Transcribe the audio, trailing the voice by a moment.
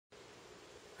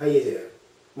How you doing?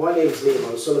 My name is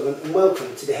Liam O'Sullivan and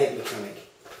welcome to The Head Mechanic,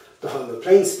 the home of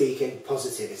plain speaking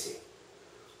positivity.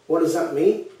 What does that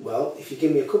mean? Well, if you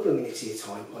give me a couple of minutes of your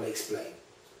time, I'll explain.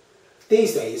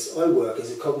 These days I work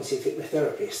as a cognitive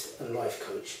hypnotherapist and life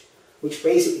coach, which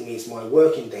basically means my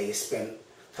working day is spent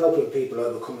helping people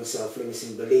overcome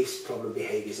self-limiting beliefs, problem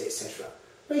behaviours, etc.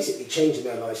 Basically changing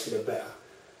their lives for the better.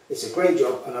 It's a great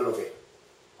job and I love it.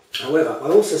 However, I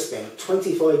also spent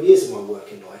 25 years of my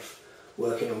working life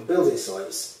working on building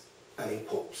sites and in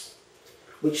pubs,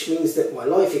 which means that my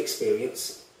life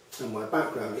experience and my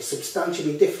background is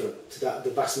substantially different to that of the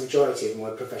vast majority of my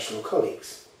professional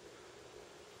colleagues.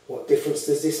 What difference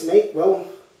does this make? Well,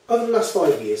 over the last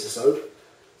 5 years or so,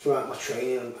 throughout my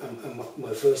training and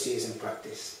my first years in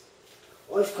practice,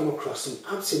 I've come across some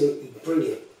absolutely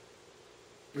brilliant,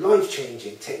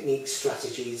 life-changing techniques,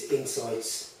 strategies,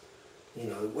 insights,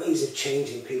 ways of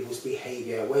changing people's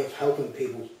behaviour, a way of helping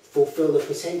people fulfil their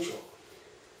potential.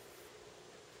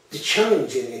 The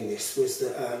challenge in this was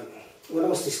that when I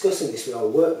was discussing this with our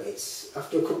workmates,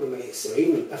 after a couple of minutes or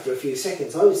even after a few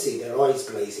seconds, I would see their eyes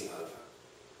glazing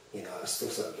over.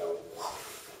 Stuff sort of go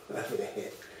woof over their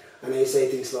head. And they say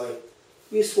things like,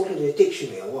 "You swallowed a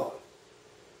dictionary or what?"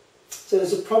 So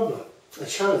there's a problem, a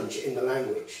challenge in the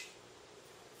language.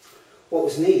 What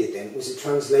was needed then was a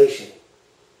translation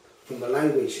from the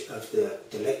language of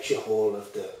the lecture hall,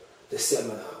 of the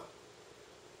seminar,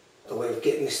 a way of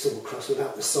getting this stuff across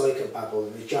without the psychobabble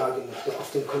and the jargon that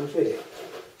often comes with it,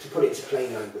 to put it into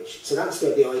plain language. So that's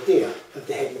where the idea of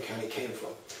the Head Mechanic came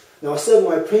from. Now I served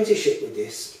my apprenticeship with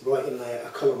this, writing a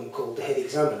column called The Head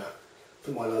Examiner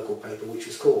for my local paper, which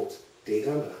was called The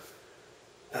Examiner.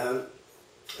 And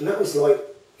that was like,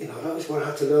 that was where I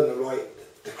had to learn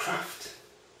the craft,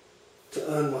 to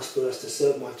earn my spurs, to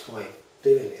serve my time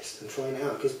doing this and trying it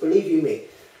out. Because believe you me,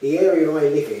 the area I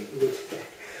live in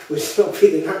would not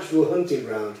be the natural hunting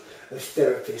ground of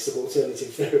therapists, of alternative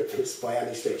therapists, by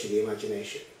any stretch of the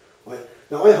imagination. Right?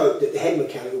 Now I hope that the Head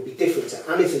Mechanic will be different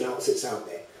to anything else that's out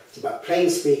there. It's about plain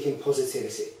speaking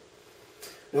positivity.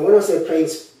 Now when I say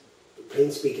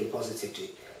plain speaking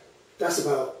positivity, that's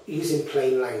about using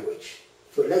plain language.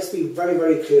 But let's be very,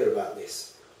 very clear about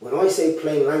this. When I say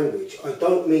plain language, I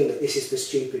don't mean that this is for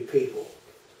stupid people.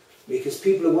 Because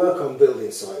people who work on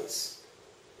building sites,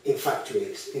 in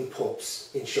factories, in pubs,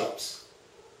 in shops,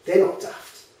 they're not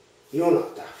daft. You're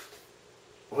not daft.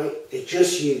 Right? They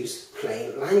just use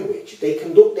plain language. They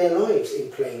conduct their lives in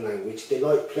plain language. They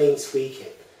like plain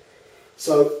speaking.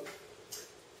 So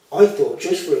I thought,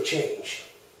 just for a change,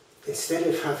 instead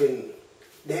of having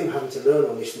to learn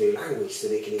on this new language so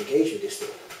they can engage with this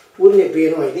stuff, wouldn't it be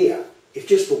an idea if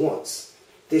just for once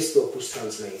this stuff was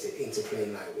translated into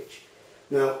plain language?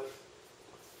 Now,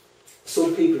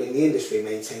 some people in the industry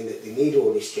maintain that they need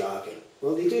all this jargon.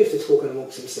 Well, they do if they're talking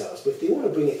amongst themselves, but if they want to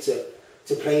bring it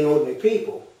to plain ordinary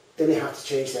people, then they have to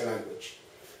change their language.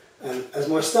 And as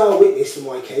my star witness for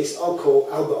my case, I'll call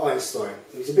Albert Einstein,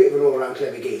 who's a bit of an all-round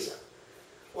clever geezer.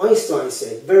 Einstein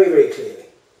said very, very clearly,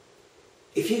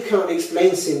 if you can't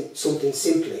explain something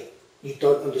simply, you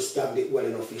don't understand it well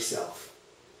enough yourself.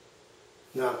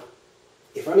 Now,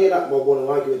 if any of that mob want to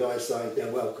argue with Einstein,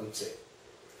 they're welcome to.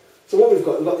 So what we've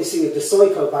got this thing of the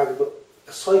psychobabble,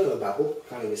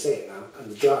 can't even say it now, and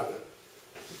the jargon.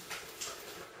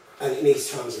 And it needs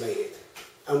translated.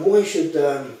 And why should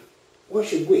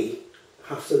we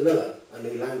have to learn a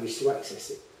new language to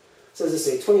access it? So as I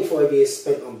say, 25 years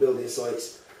spent on building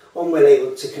sites, I'm well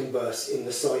able to converse in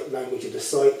the site language of the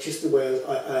site, just the way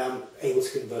I am able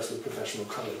to converse with professional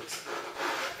colleagues.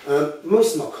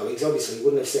 Most of my colleagues obviously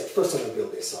wouldn't have set foot on a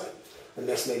building site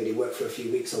unless maybe they worked for a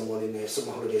few weeks on one in their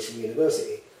summer holidays from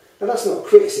university. Now that's not a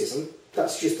criticism,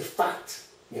 that's just a fact,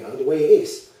 the way it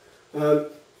is. It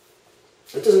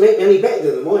doesn't make me any better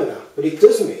than the miner, but it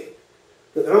does mean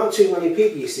that there aren't too many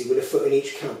people you see with a foot in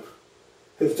each camp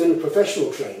who've done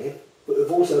professional training but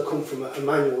have also come from a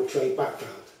manual trade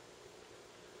background.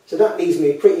 So that leaves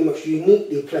me pretty much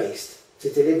uniquely placed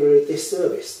to deliver this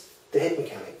service, the Head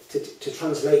Mechanic, to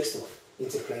translate stuff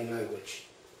into plain language.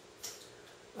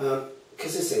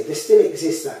 Because as I say, there still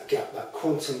exists that gap, that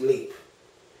quantum leap.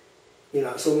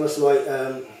 It's almost like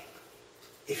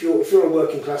if you're a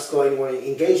working class guy and you want to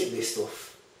engage with this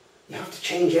stuff, you have to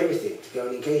change everything to go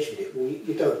and engage with it. Well,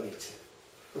 you don't need to.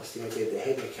 That's the idea of the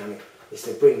Head Mechanic, is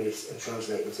to bring this and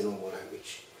translate it into normal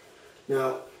language.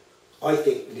 Now, I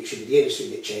think that it should be the industry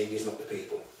that changes, not the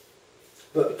people.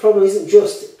 But the problem isn't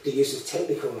just the use of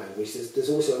technical language. There's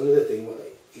also another thing.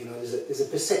 There's a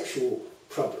perceptual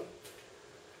problem.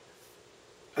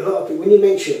 A lot of people, when you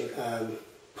mention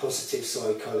positive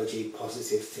psychology,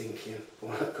 positive thinking, all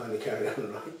that kind of carry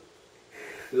on, right?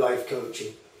 Life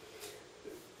coaching.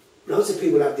 lots of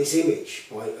people have this image,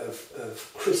 right,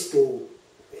 of crystal,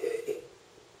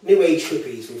 New Age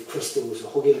hippies with crystals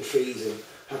hugging trees and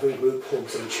having group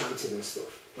hugs and chanting and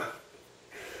stuff.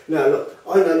 Now look,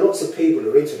 I know lots of people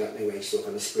who are into that New Age stuff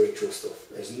and the spiritual stuff.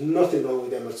 There's nothing wrong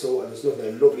with them at all, and there's nothing,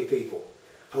 they're lovely people.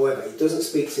 However, it doesn't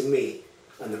speak to me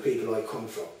and the people I come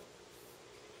from.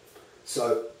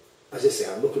 So, as I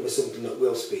say, I'm looking for something that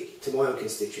will speak to my own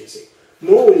constituency.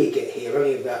 Nor will you get here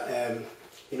any of that,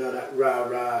 you know, that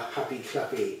rah-rah,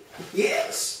 happy-clappy,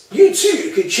 yes, you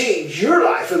too could change your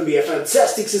life and be a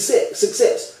fantastic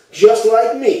success, just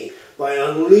like me, by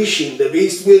unleashing the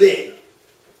beast within.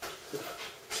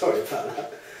 Sorry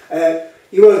about that.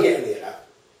 You won't get any of that.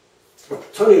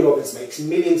 Tony Robbins makes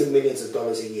millions and millions of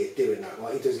dollars a year doing that.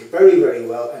 Right? He does it very, very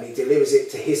well, and he delivers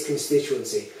it to his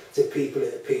constituency, to people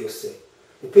it appeals to.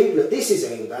 The people that this is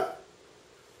aimed at,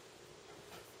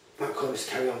 that kind of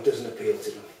carry on doesn't appeal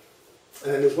to them.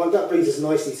 And there's one that brings us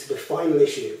nicely to the final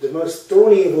issue, the most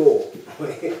thorny of all.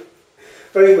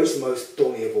 Very much the most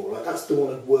thorny of all, right? That's the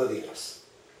one of worthiness.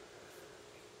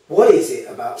 What is it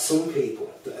about some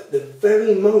people that at the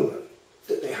very moment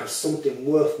that they have something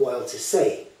worthwhile to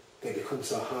say, they become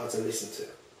so hard to listen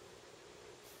to?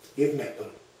 You've met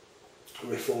them.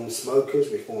 Reformed smokers,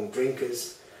 reformed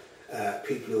drinkers,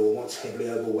 people who were once heavily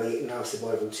overweight and now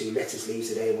survive on 2 lettuce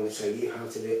leaves a day and want to tell you how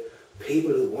to do it.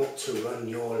 People who want to run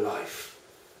your life.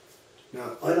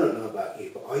 Now, I don't know about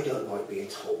you, but I don't like being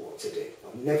told what to do.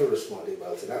 I've never responded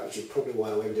well to that, which is probably why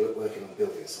I ended up working on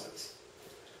building sites.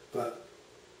 But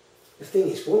the thing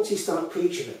is, once you start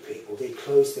preaching at people, they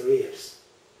close their ears.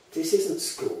 This isn't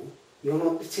school. You're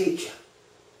not the teacher.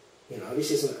 You know, this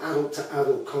is an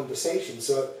adult-to-adult conversation.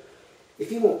 So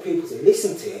if you want people to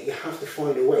listen to it, you have to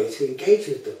find a way to engage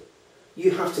with them.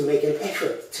 You have to make an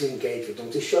effort to engage with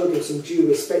them, to show them some due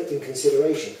respect and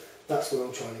consideration. That's what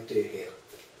I'm trying to do here.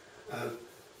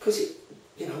 Because,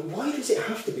 you know, why does it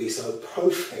have to be so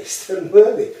po-faced and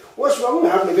worthy? What's wrong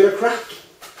with having a bit of crack?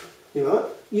 You know,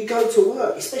 you go to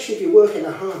work, especially if you're working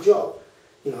a hard job.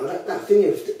 You know, that thing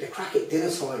of the crack at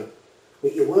dinner time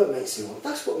with your workmates and all,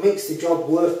 that's what makes the job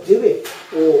worth doing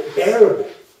or bearable.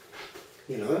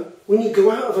 You know, when you go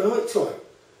out of a night time,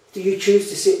 do you choose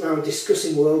to sit around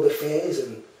discussing world affairs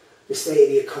and the state of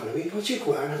the economy, or do you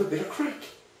go out and have a bit of crack?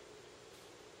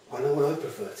 I know what I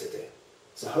prefer to do.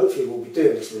 So hopefully we'll be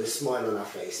doing this with a smile on our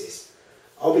faces.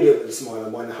 I'll be doing it with a smile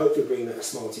on mine, and hopefully bringing a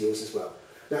smile to yours as well.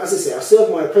 Now, as I say, I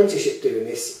served my apprenticeship doing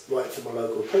this right for my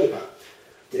local paper.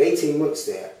 Did 18 months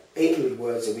there, 800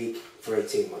 words a week for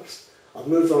 18 months. I've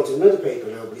moved on to another paper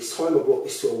now, but it's time I brought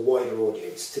this to a wider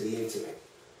audience, to the internet.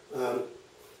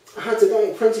 I had to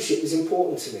that apprenticeship was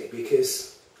important to me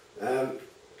because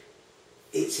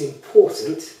it's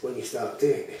important when you start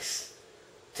doing this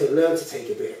to learn to take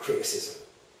a bit of criticism.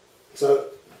 So,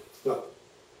 look,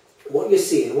 what you're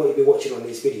seeing and what you'll be watching on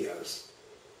these videos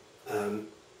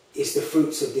is the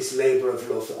fruits of this labour of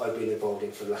love that I've been involved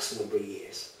in for the last number of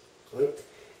years. Right?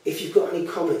 If you've got any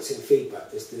comments and feedback,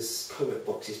 there's comment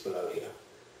boxes below here.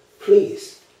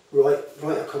 Please write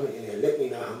a comment in there. Let me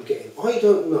know how I'm getting. I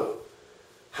don't know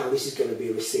how this is going to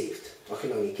be received. I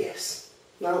can only guess.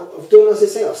 Now, I've done, as I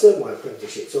say, I've served my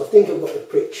apprenticeship, so I think I've got the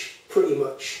pitch pretty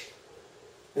much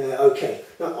okay.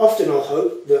 Now, often I'll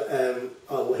hope that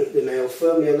I will hit the nail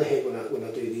firmly on the head when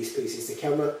I do these pieces to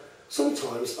camera.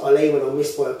 Sometimes I'll aim and I'll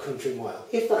miss by a country mile.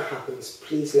 If that happens,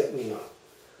 please let me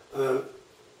know.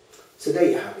 So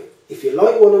there you have it. If you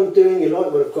like what I'm doing, you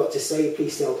like what I've got to say,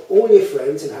 please tell all your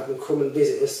friends and have them come and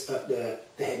visit us at the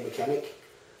Head Mechanic.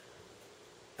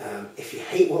 If you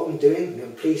hate what I'm doing,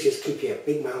 then please just keep your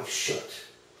big mouth shut.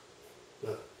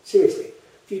 No, seriously.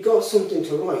 If you've got something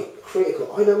to write,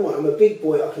 critical, I don't mind. I'm a big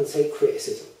boy, I can take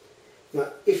criticism. Now,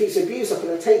 if it's abuse, I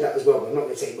can take that as well, but I'm not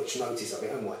going to take much notice of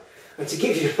it, am I? And to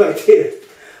give you an idea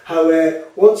how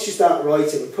once you start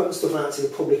writing and putting stuff out to the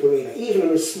public arena, even in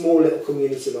a small little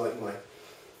community like mine,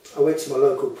 I went to my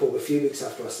local pub a few weeks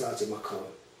after I started my column,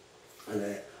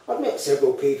 and I've met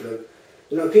several people, and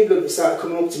you know, people have started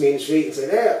coming up to me in the street and saying,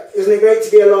 "Hey, isn't it great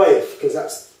to be alive?" Because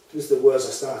that was the words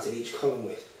I started each column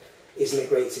with. Isn't it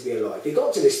great to be alive? It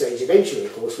got to this stage eventually,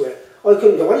 of course, where I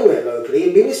couldn't go anywhere locally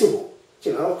and be miserable.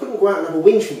 You know, I couldn't go out and have a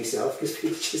whinge for myself because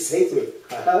people just say to me,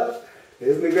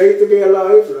 "Isn't it great to be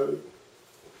alive?"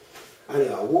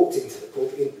 Anyway, I walked into the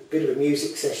pub, in a bit of a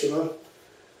music session on,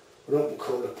 went up and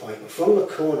called a pint, and from the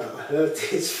corner I heard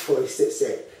this voice that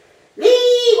said,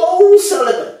 "Lee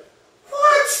O'Sullivan,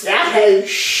 what's that old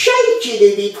shite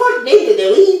you be putting into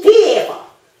the wee paper?"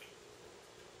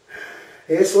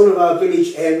 Yes, one of our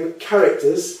village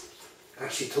characters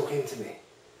actually talking to me.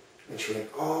 And she went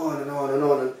on and on and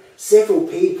on, and several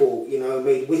people, you know,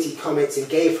 made witty comments and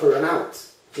gave her an out.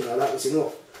 You know, that was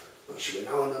enough. But she went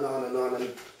on and on and on,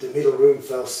 and the middle room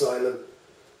fell silent,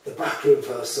 the back room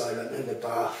fell silent, and the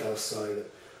bar fell silent.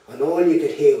 And all you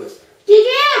could hear was, "Did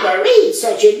you ever eat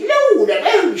such a load of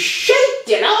old shit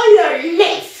in all your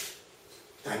life?"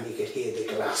 And you could hear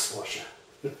the glass washer.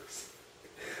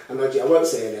 And I won't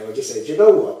say it now, I just said, "Do you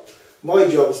know what? My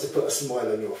job is to put a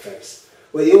smile on your face.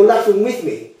 Whether you're laughing with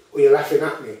me or you're laughing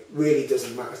at me really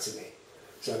doesn't matter to me."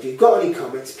 So if you've got any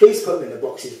comments, please put them in the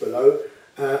boxes below.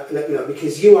 And let me know,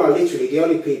 because you are literally the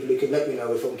only people who can let me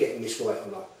know if I'm getting this right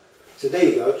or not. So there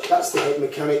you go, that's the Head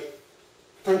Mechanic.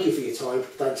 Thank you for your time,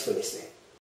 thanks for listening.